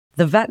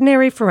The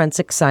Veterinary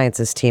Forensic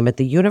Sciences team at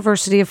the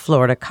University of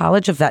Florida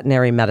College of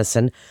Veterinary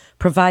Medicine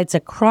provides a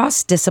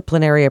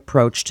cross-disciplinary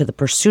approach to the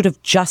pursuit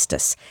of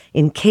justice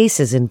in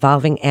cases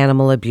involving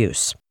animal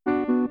abuse.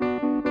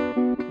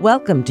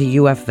 Welcome to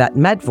UF Vet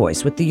Med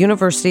Voice with the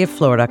University of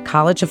Florida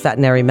College of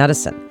Veterinary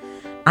Medicine.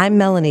 I'm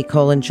Melanie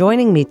Cole, and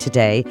joining me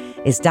today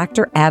is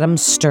Dr. Adam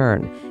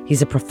Stern.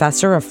 He's a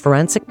professor of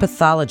forensic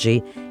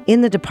pathology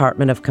in the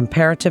Department of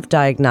Comparative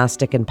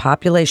Diagnostic and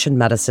Population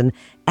Medicine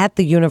at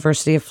the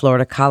University of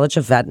Florida College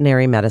of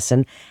Veterinary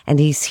Medicine, and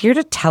he's here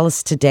to tell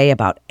us today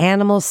about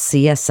animal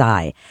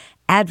CSI,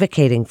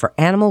 advocating for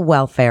animal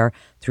welfare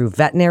through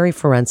veterinary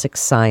forensic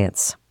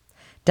science.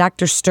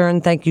 Dr.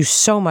 Stern, thank you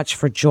so much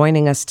for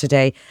joining us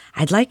today.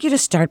 I'd like you to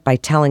start by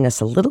telling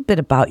us a little bit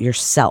about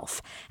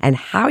yourself and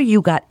how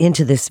you got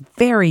into this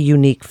very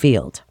unique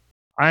field.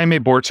 I'm a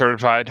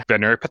board-certified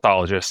veterinary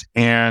pathologist,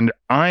 and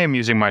I am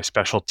using my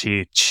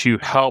specialty to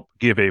help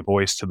give a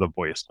voice to the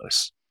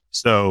voiceless.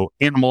 So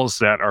animals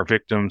that are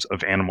victims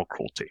of animal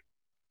cruelty.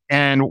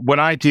 And what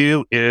I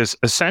do is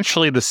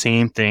essentially the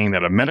same thing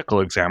that a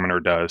medical examiner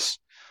does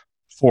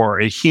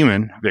for a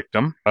human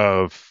victim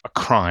of a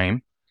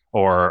crime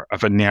or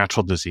of a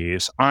natural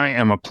disease. I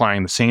am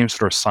applying the same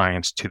sort of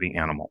science to the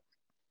animal.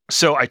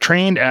 So I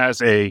trained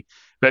as a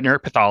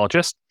veterinary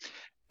pathologist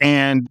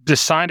and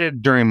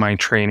decided during my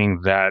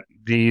training that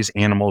these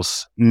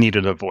animals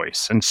needed a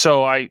voice. And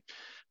so I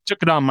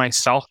took it on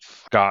myself,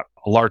 got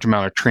a large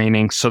amount of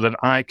training so that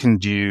I can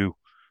do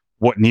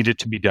what needed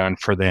to be done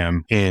for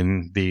them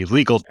in the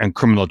legal and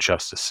criminal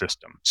justice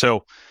system.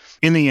 So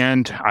in the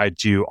end, I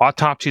do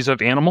autopsies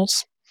of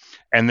animals,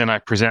 and then I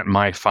present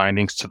my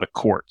findings to the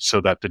court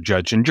so that the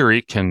judge and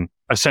jury can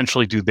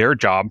essentially do their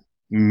job,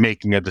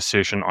 making a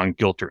decision on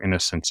guilt or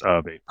innocence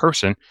of a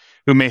person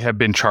who may have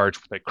been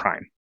charged with a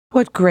crime.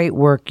 What great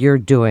work you're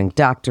doing,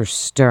 Dr.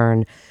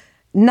 Stern.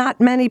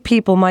 Not many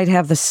people might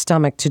have the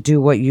stomach to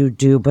do what you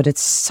do, but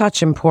it's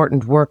such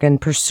important work, and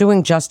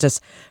pursuing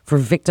justice for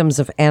victims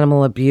of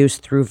animal abuse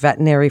through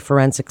veterinary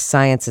forensic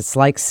science. It's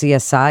like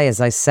CSI, as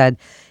I said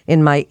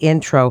in my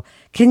intro.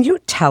 Can you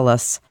tell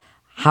us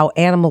how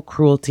animal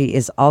cruelty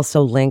is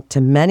also linked to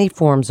many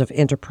forms of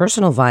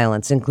interpersonal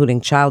violence, including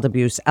child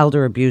abuse,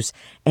 elder abuse,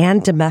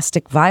 and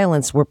domestic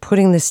violence? We're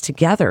putting this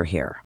together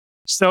here.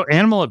 So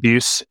animal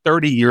abuse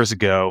 30 years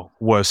ago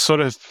was sort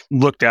of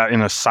looked at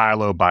in a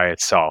silo by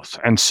itself.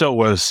 And so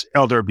was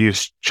elder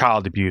abuse,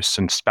 child abuse,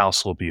 and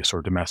spousal abuse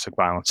or domestic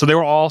violence. So they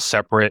were all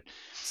separate.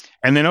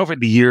 And then over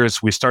the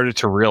years, we started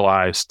to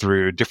realize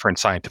through different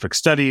scientific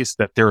studies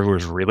that there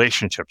was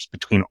relationships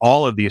between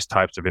all of these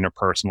types of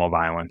interpersonal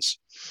violence.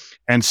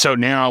 And so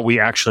now we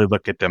actually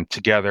look at them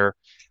together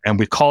and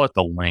we call it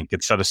the link.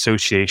 It's that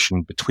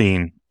association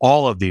between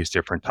all of these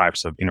different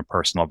types of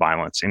interpersonal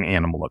violence and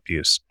animal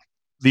abuse.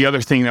 The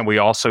other thing that we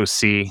also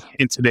see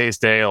in today's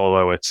day,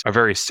 although it's a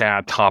very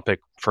sad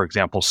topic, for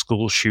example,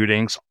 school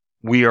shootings,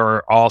 we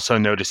are also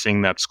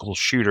noticing that school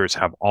shooters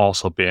have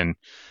also been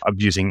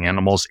abusing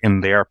animals in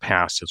their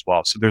past as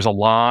well. So there's a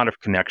lot of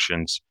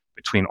connections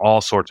between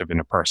all sorts of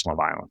interpersonal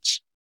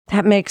violence.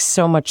 That makes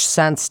so much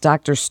sense,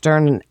 Dr.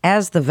 Stern. And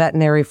as the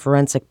veterinary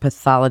forensic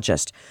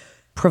pathologist,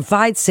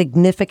 provide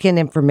significant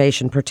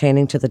information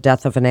pertaining to the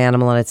death of an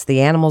animal, and it's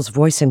the animal's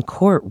voice in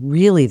court.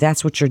 Really,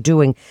 that's what you're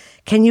doing.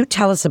 Can you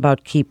tell us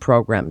about key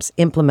programs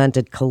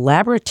implemented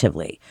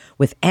collaboratively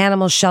with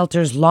animal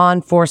shelters, law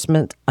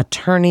enforcement,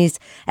 attorneys,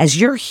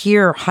 as you're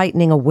here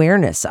heightening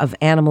awareness of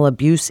animal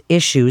abuse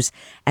issues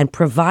and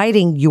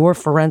providing your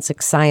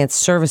forensic science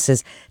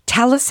services?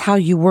 Tell us how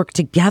you work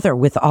together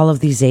with all of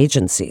these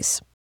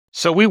agencies.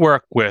 So we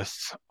work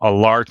with a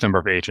large number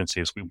of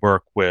agencies. We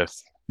work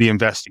with the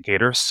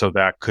investigators, so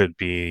that could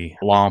be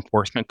law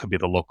enforcement, could be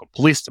the local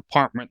police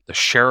department, the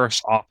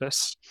sheriff's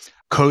office,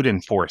 code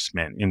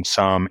enforcement in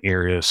some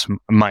areas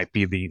might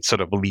be the sort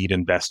of lead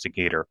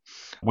investigator.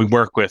 We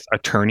work with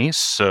attorneys,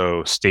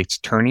 so state's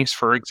attorneys,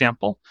 for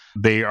example.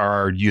 They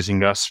are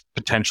using us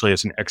potentially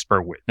as an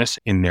expert witness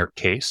in their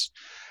case.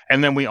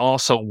 And then we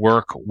also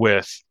work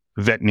with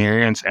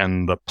veterinarians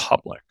and the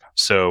public.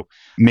 So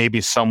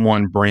maybe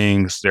someone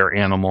brings their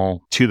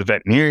animal to the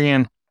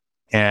veterinarian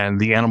and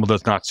the animal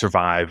does not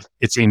survive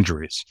its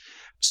injuries.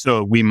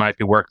 So we might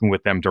be working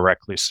with them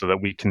directly so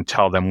that we can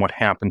tell them what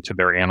happened to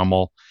their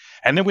animal.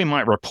 And then we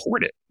might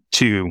report it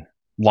to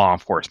law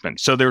enforcement.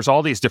 So there's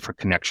all these different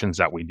connections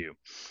that we do.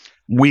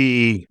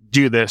 We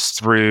do this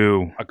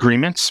through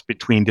agreements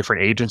between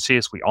different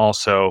agencies. We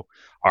also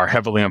are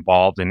heavily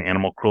involved in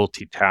animal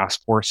cruelty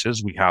task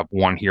forces. We have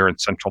one here in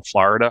Central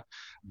Florida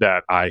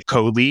that I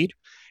co-lead.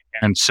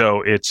 And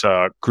so it's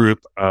a group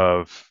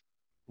of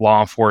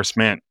law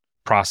enforcement,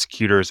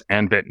 prosecutors,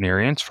 and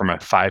veterinarians from a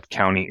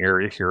 5-county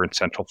area here in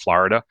Central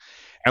Florida.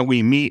 And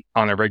we meet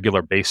on a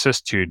regular basis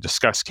to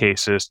discuss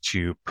cases,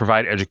 to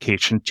provide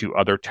education to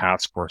other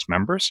task force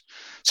members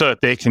so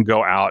that they can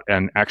go out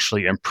and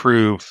actually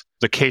improve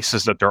the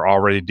cases that they're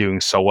already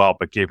doing so well,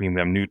 but giving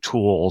them new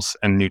tools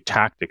and new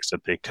tactics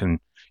that they can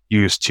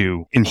use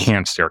to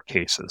enhance their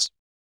cases.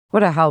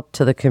 What a help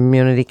to the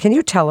community. Can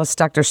you tell us,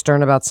 Dr.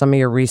 Stern, about some of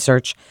your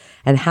research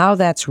and how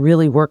that's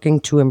really working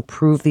to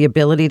improve the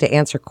ability to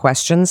answer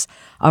questions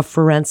of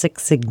forensic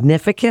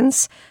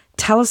significance?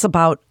 Tell us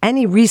about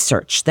any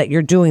research that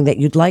you're doing that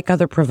you'd like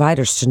other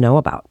providers to know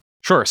about.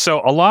 Sure.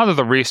 So a lot of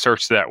the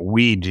research that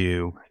we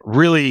do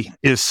really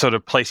is sort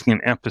of placing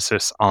an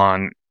emphasis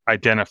on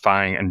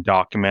identifying and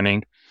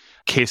documenting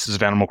cases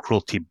of animal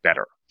cruelty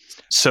better.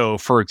 So,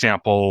 for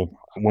example,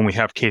 when we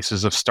have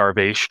cases of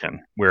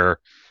starvation where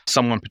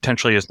someone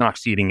potentially is not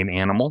feeding an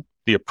animal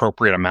the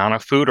appropriate amount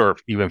of food or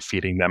even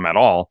feeding them at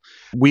all,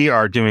 we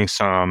are doing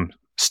some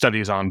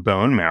studies on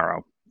bone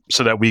marrow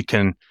so that we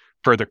can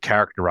further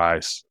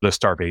characterize the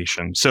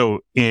starvation. So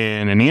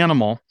in an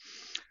animal,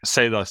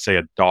 let's say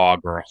a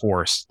dog or a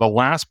horse, the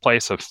last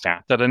place of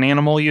fat that an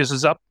animal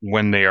uses up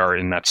when they are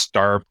in that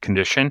starved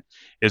condition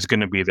is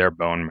going to be their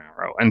bone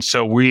marrow. And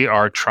so we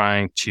are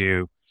trying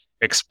to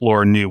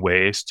explore new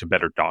ways to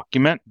better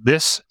document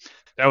this.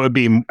 That would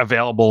be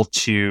available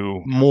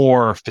to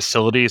more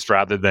facilities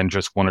rather than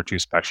just one or two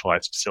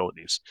specialized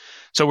facilities.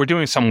 So we're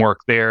doing some work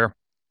there.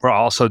 We're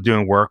also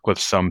doing work with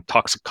some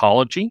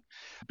toxicology,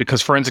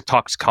 because forensic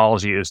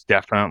toxicology is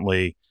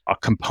definitely a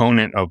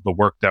component of the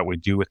work that we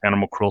do with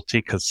animal cruelty,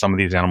 because some of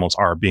these animals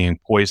are being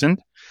poisoned.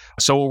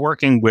 So we're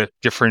working with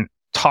different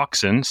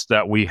toxins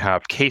that we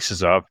have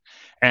cases of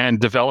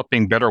and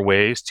developing better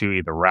ways to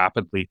either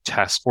rapidly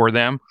test for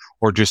them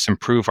or just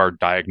improve our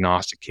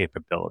diagnostic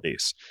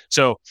capabilities.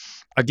 So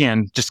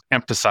again, just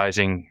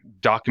emphasizing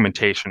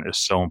documentation is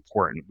so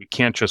important. We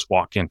can't just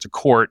walk into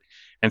court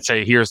and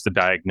say, here's the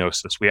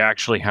diagnosis. We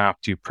actually have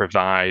to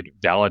provide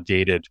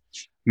validated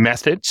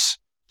methods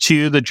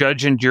to the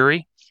judge and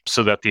jury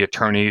so that the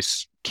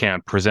attorneys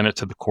can present it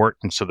to the court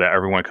and so that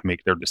everyone can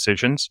make their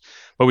decisions.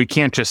 But we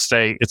can't just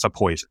say it's a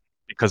poison,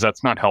 because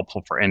that's not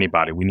helpful for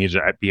anybody. We need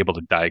to be able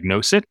to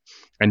diagnose it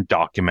and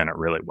document it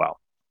really well.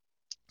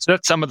 So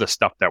that's some of the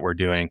stuff that we're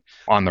doing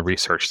on the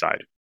research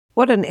side.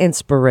 What an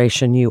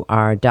inspiration you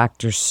are,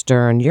 Dr.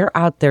 Stern. You're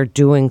out there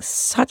doing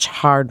such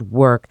hard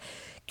work.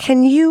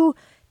 Can you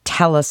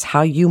tell us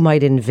how you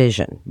might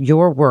envision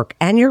your work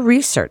and your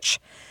research,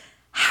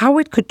 how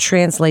it could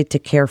translate to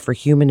care for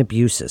human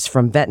abuses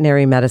from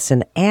veterinary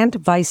medicine and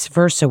vice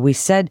versa? We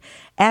said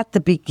at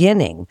the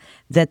beginning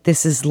that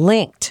this is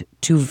linked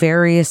to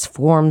various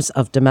forms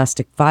of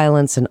domestic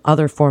violence and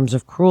other forms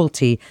of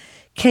cruelty.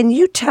 Can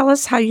you tell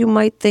us how you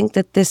might think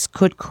that this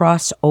could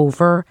cross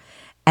over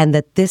and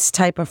that this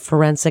type of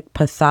forensic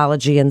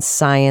pathology and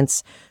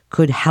science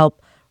could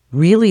help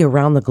really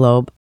around the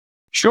globe?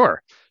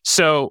 Sure.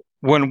 So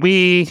when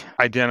we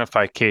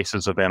identify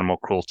cases of animal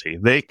cruelty,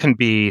 they can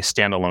be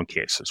standalone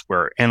cases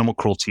where animal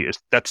cruelty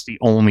that's the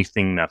only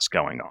thing that's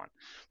going on.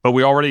 But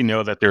we already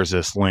know that there's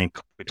this link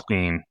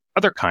between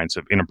other kinds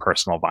of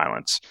interpersonal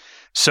violence.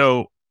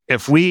 So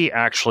if we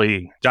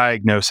actually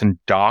diagnose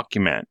and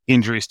document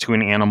injuries to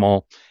an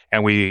animal,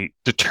 and we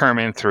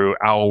determine through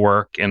our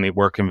work and the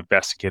work of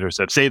investigators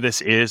that say this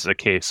is a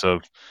case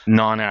of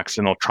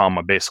non-accidental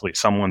trauma, basically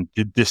someone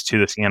did this to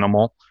this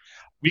animal,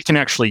 we can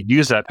actually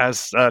use that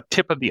as a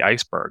tip of the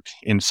iceberg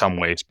in some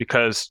ways,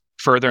 because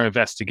further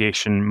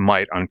investigation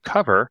might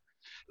uncover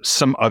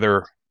some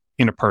other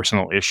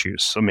interpersonal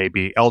issues. So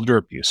maybe elder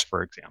abuse,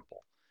 for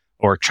example,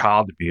 or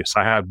child abuse.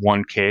 I had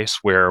one case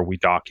where we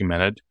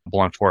documented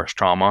blunt force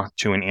trauma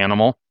to an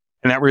animal,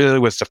 and that really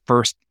was the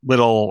first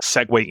little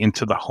segue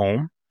into the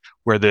home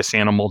where this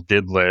animal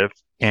did live.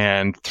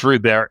 And through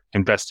their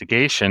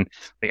investigation,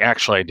 they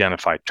actually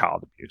identified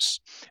child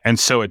abuse. And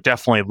so it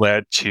definitely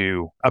led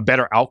to a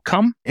better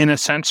outcome, in a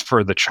sense,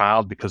 for the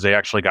child, because they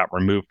actually got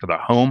removed to the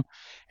home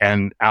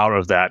and out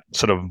of that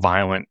sort of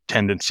violent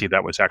tendency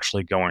that was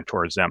actually going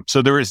towards them.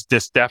 So there is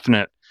this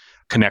definite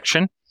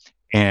connection,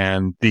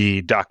 and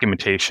the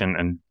documentation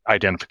and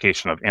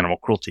identification of animal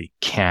cruelty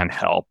can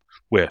help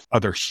with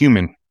other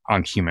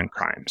human-on-human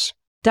crimes.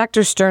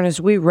 Dr. Stern,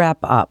 as we wrap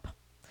up,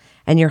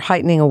 and your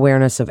heightening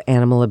awareness of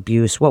animal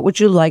abuse, what would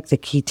you like the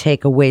key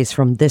takeaways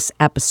from this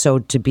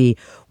episode to be?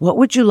 What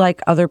would you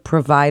like other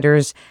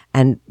providers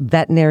and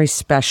veterinary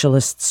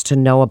specialists to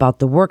know about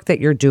the work that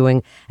you're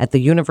doing at the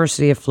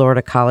University of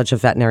Florida College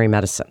of Veterinary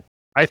Medicine?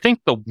 I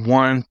think the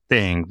one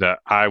thing that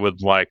I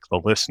would like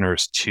the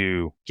listeners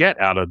to get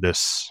out of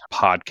this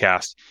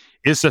podcast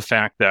is the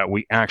fact that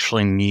we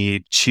actually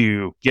need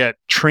to get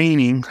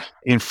training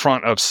in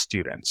front of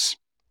students.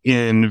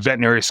 In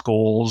veterinary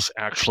schools,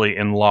 actually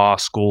in law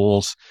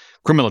schools,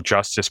 criminal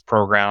justice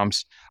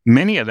programs,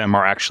 many of them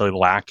are actually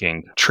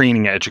lacking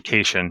training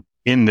education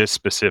in this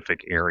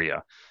specific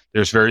area.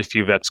 There's very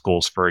few vet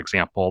schools, for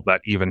example,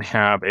 that even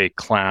have a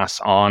class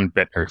on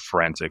veterinary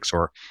forensics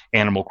or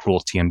animal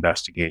cruelty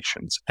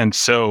investigations. And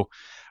so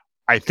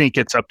I think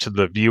it's up to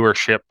the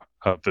viewership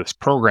of this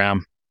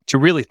program to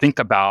really think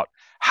about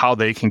how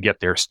they can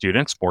get their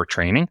students more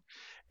training.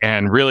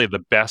 And really,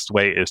 the best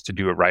way is to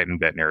do it right in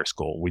veterinary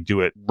school. We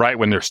do it right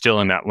when they're still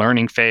in that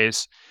learning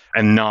phase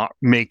and not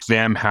make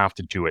them have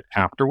to do it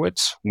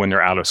afterwards when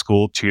they're out of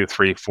school 2,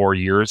 3, 4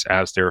 years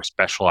as they're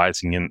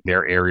specializing in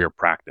their area of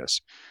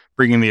practice.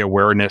 Bringing the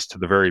awareness to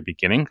the very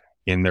beginning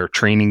in their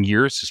training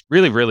years is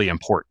really, really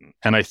important.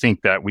 And I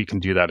think that we can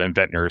do that in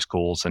veterinary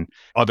schools and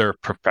other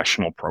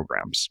professional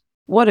programs.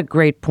 What a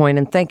great point.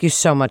 And thank you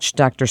so much,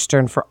 Dr.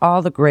 Stern, for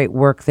all the great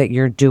work that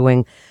you're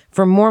doing.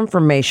 For more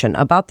information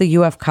about the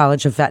UF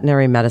College of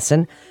Veterinary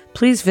Medicine,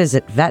 please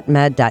visit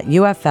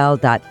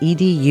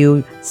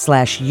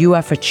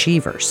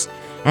vetmed.ufl.edu/UFachievers.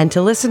 And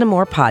to listen to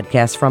more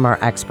podcasts from our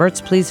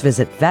experts, please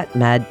visit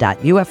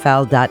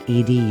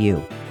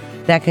vetmed.ufl.edu.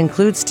 That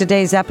concludes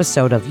today's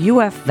episode of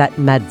UF Vet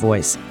Med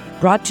Voice,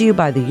 brought to you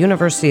by the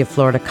University of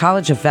Florida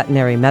College of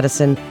Veterinary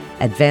Medicine,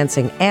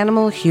 advancing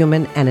animal,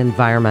 human, and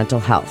environmental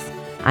health.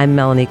 I'm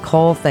Melanie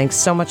Cole. Thanks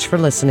so much for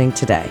listening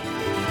today.